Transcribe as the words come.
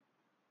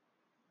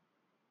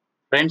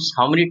Friends,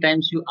 how many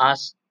times you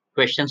ask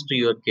questions to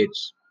your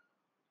kids?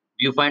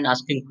 Do you find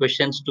asking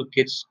questions to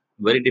kids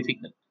very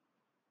difficult?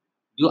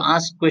 You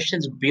ask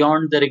questions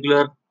beyond the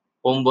regular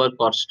homework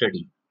or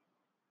study.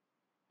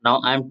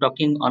 Now, I'm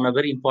talking on a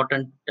very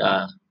important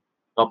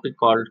topic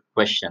called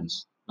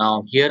questions.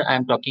 Now, here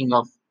I'm talking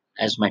of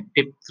as my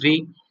tip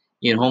three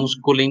in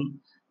homeschooling,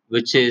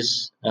 which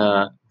is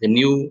the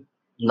new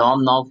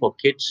norm now for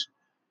kids.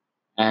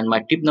 And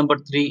my tip number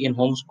three in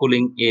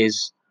homeschooling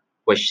is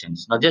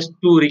questions. Now, just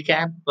to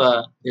recap,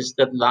 this is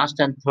the last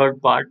and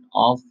third part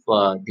of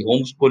the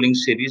homeschooling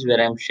series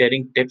where I'm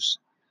sharing tips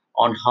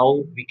on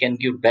how we can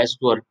give best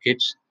to our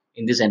kids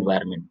in this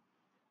environment.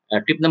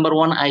 Tip number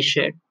one I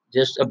shared,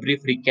 just a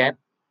brief recap,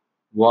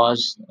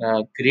 was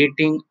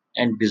creating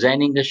and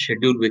designing a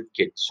schedule with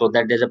kids so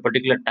that there's a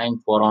particular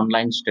time for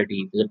online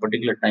study, there's a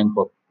particular time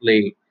for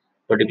play,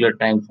 particular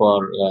time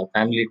for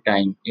family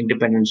time,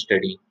 independent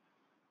study,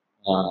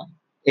 uh,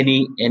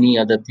 any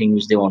other thing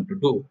which they want to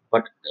do,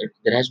 but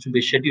there has to be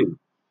a schedule.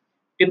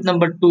 Tip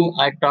number two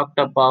I talked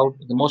about,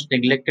 the most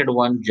neglected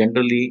one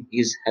generally,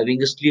 is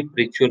having a sleep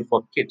ritual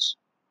for kids,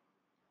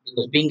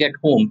 because being at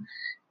home,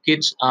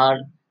 kids are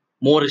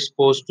more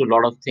exposed to a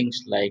lot of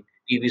things like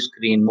TV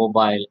screen,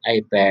 mobile,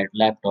 iPad,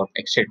 laptop,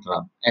 etc.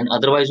 And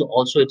otherwise,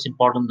 also it's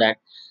important that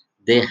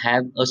they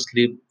have a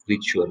sleep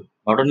ritual.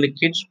 Not only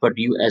kids, but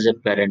you as a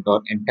parent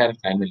or entire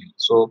family.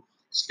 So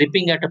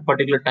sleeping at a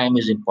particular time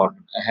is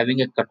important.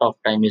 Having a cutoff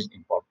time is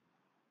important.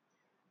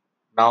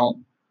 Now,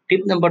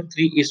 tip number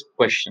three is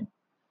question.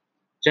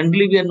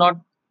 Generally, we are not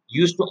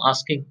used to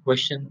asking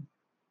question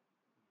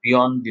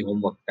beyond the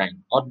homework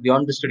time or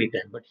beyond the study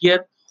time. But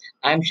here,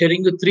 I am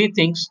sharing you three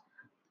things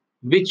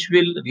which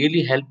will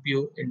really help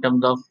you in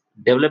terms of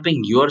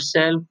developing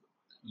yourself,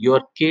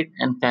 your kid,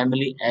 and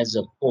family as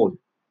a whole.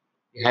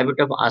 The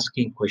habit of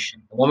asking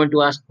question. The moment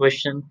you ask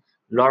question,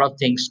 a lot of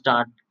things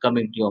start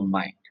coming to your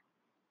mind.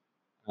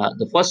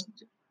 The first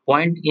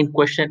point in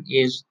question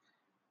is,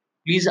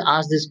 please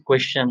ask this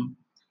question: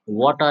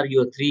 what are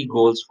your three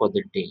goals for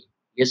the day?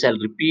 Yes, I'll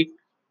repeat.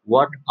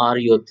 What are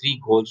your three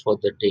goals for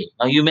the day?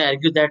 Now you may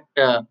argue that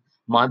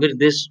Mahavir,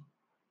 this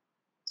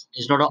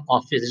is not an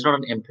office, it's not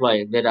an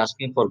employee. They're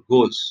asking for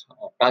goals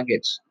or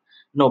targets.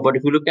 No, but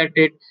if you look at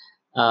it,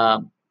 uh,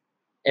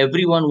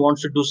 everyone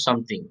wants to do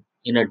something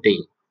in a day.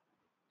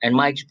 And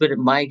my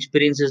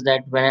experience is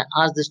that when I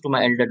asked this to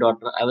my elder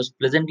daughter, I was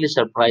pleasantly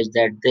surprised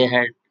that they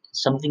had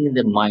something in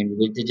their mind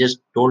which they just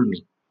told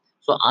me.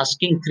 So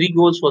asking three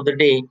goals for the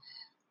day,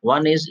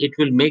 one is it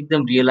will make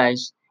them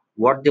realize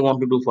what they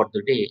want to do for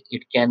the day.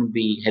 It can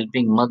be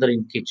helping mother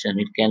in kitchen.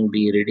 It can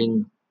be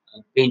reading a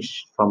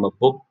page from a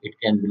book. It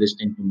can be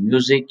listening to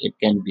music. It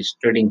can be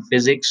studying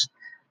physics.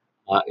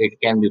 It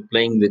can be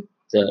playing with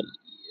the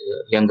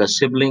younger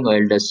sibling or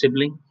elder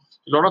sibling.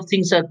 A lot of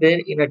things are there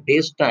in a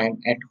day's time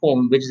at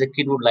home which the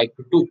kid would like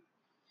to do.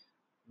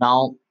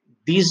 Now,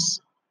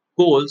 these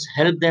goals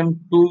help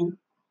them to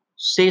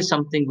say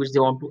something which they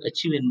want to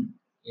achieve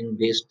in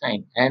day's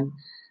time. And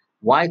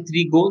why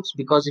three goals?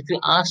 Because if you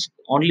ask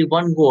only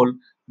one goal,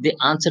 the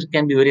answer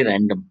can be very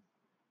random.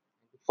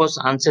 The first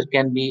answer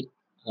can be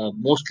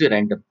mostly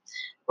random.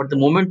 But the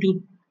moment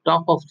you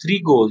talk of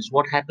three goals,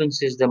 what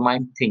happens is the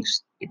mind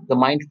thinks. The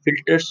mind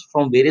filters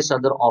from various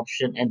other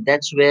options, and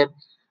that's where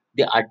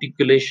the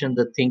articulation,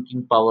 the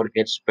thinking power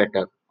gets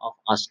better of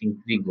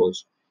asking three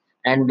goals.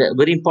 And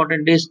very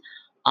important is,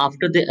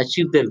 after they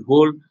achieve their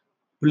goal,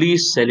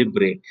 please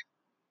celebrate.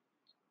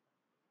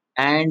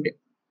 And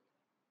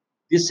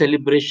this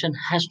celebration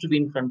has to be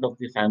in front of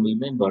the family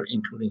member,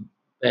 including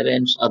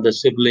parents, other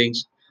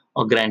siblings,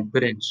 or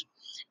grandparents.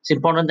 It's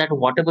important that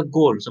whatever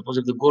goal, suppose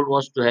if the goal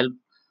was to help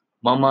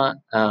mama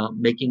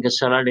making a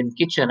salad in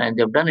kitchen and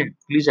they've done it,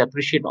 please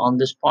appreciate on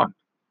the spot.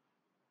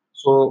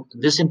 So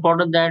this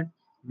important that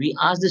we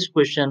ask this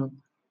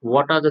question: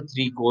 what are the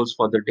three goals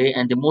for the day?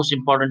 And the most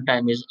important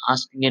time is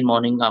asking in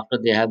morning after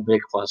they have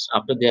breakfast,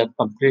 after they have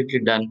completely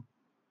done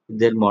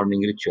their morning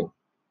ritual.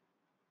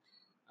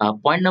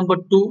 Point number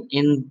two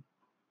in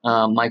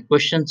my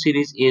question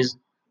series is,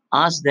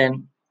 ask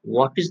them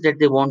what is that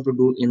they want to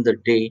do in the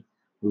day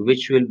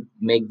which will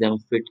make them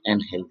fit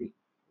and healthy.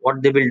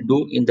 What they will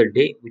do in the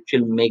day which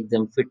will make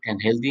them fit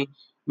and healthy,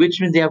 which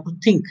means they have to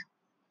think.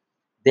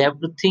 They have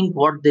to think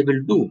what they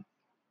will do,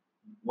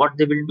 what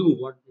they will do,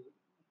 what they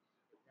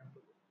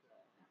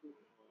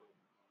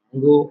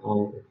will go,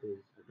 or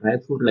dry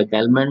fruit like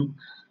almond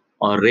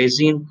or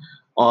raisin,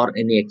 or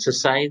any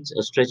exercise,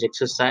 a stretch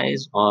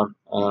exercise, or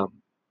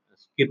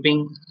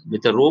skipping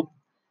with a rope.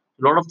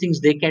 A lot of things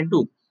they can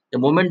do. The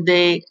moment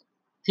they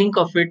think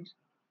of it,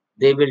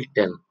 they will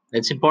tell.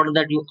 It's important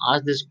that you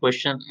ask this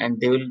question and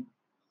they will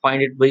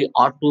find it very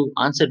odd to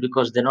answer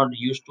because they're not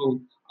used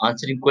to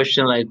answering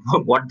question like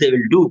what they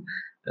will do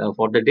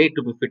for the day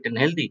to be fit and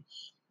healthy.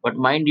 But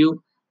mind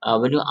you,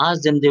 when you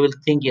ask them, they will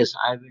think, yes,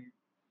 I will try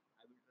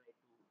to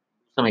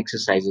do some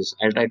exercises.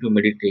 I'll try to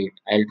meditate.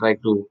 I'll try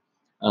to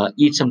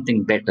eat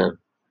something better.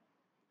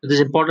 It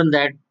is important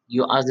that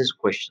you ask this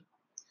question.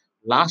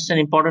 Last and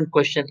important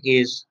question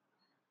is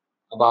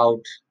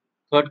about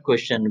third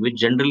question, which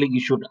generally you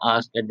should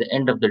ask at the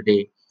end of the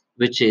day,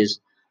 which is,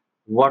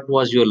 what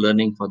was your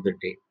learning for the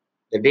day?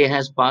 The day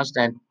has passed,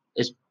 and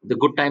it's the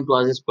good time to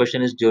ask this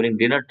question is during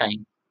dinner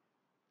time.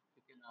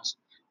 You can ask,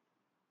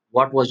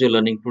 what was your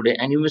learning today?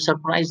 And you will be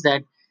surprised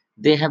that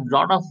they have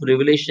lot of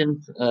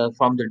revelation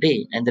from the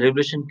day, and the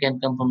revelation can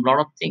come from a lot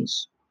of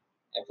things.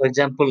 For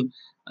example,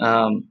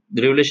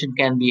 the revelation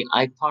can be,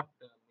 I thought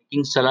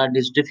making salad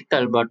is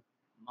difficult, but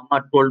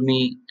Mama told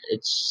me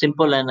it's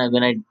simple, and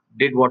when I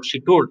did what she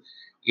told,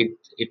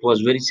 it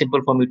was very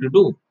simple for me to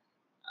do.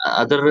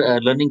 Other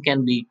learning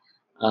can be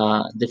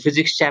the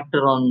physics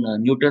chapter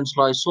on Newton's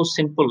law is so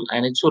simple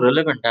and it's so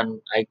relevant,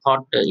 and I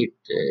thought it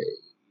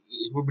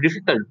would be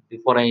difficult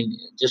before I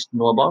just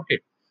know about it.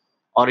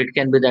 Or it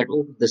can be that,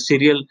 oh, the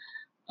serial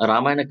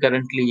Ramayana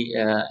currently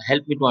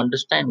helped me to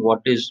understand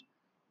what is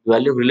the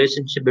value of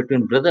relationship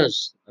between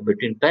brothers,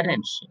 between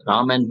parents,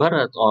 Ram and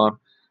Bharat, or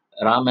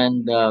Ram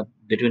and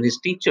between his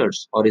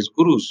teachers or his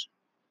gurus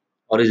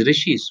or his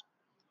rishis.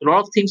 A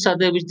lot of things are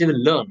there which they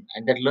will learn,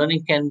 and that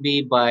learning can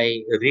be by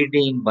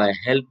reading, by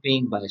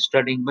helping, by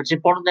studying. But it's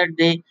important that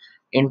they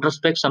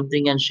introspect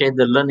something and share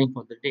the learning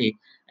for the day.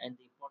 And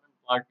the important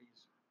part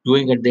is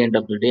doing at the end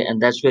of the day, and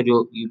that's where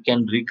you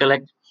can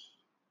recollect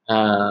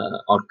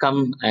or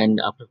come and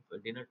after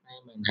dinner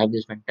time and have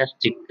this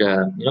fantastic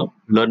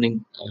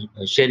learning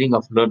sharing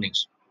of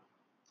learnings.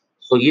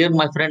 So here,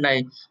 my friend,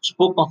 I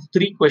spoke of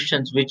three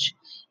questions which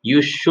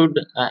you should.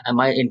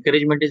 My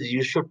encouragement is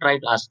you should try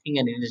asking,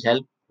 and it is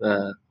help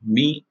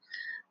me.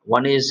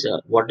 One is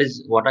what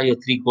are your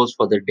three goals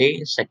for the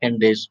day?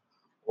 Second is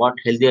what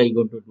healthy are you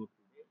going to do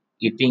today,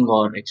 eating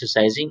or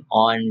exercising?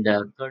 And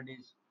third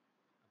is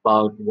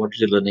about what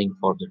you're learning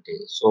for the day.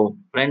 So,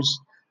 friends,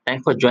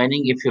 thanks for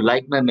joining. If you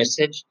like my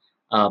message,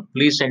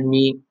 please send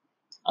me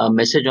a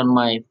message on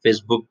my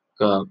Facebook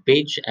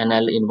page, and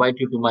I'll invite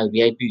you to my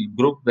VIP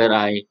group where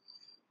I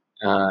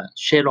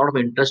share a lot of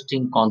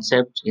interesting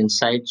concepts,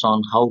 insights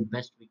on how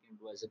best we can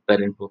do as a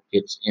parent for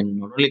kids in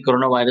not only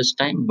coronavirus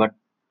time but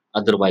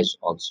otherwise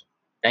also.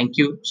 Thank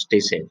you.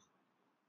 Stay safe.